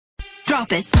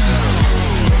Drop it.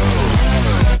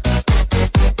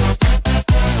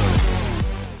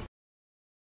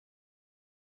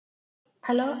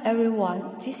 Hello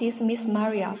everyone, this is Miss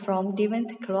Maria from DWIN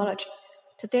Technology.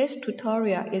 Today's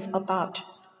tutorial is about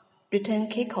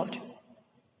DWIN K600.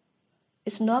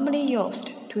 It's normally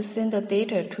used to send the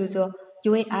data to the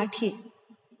UART.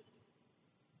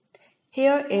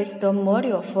 Here is the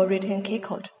module for DWIN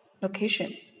K600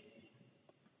 location.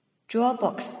 Draw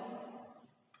box.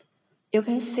 You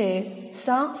can see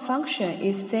some function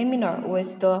is similar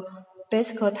with the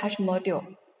basic touch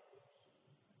module.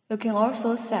 You can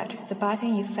also set the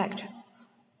button effect,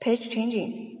 page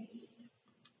changing.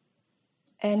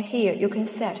 And here you can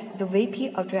set the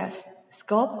VP address.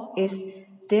 Scope is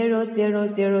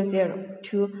 0000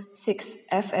 to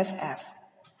 6FFF.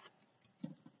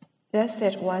 Let's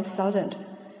set 1000.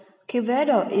 Key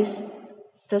value is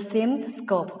the same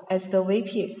scope as the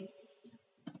VP.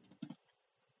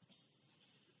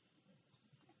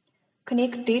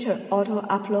 Click Data Auto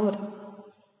Upload.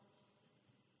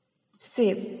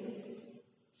 Save.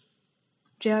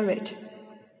 Generate.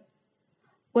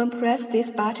 When press this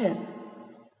button,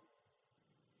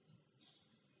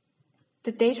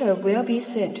 the data will be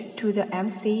sent to the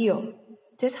MCU.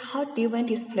 This is how DWIN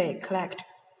display collect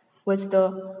with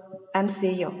the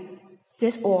MCU.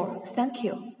 That's all. Thank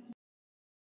you.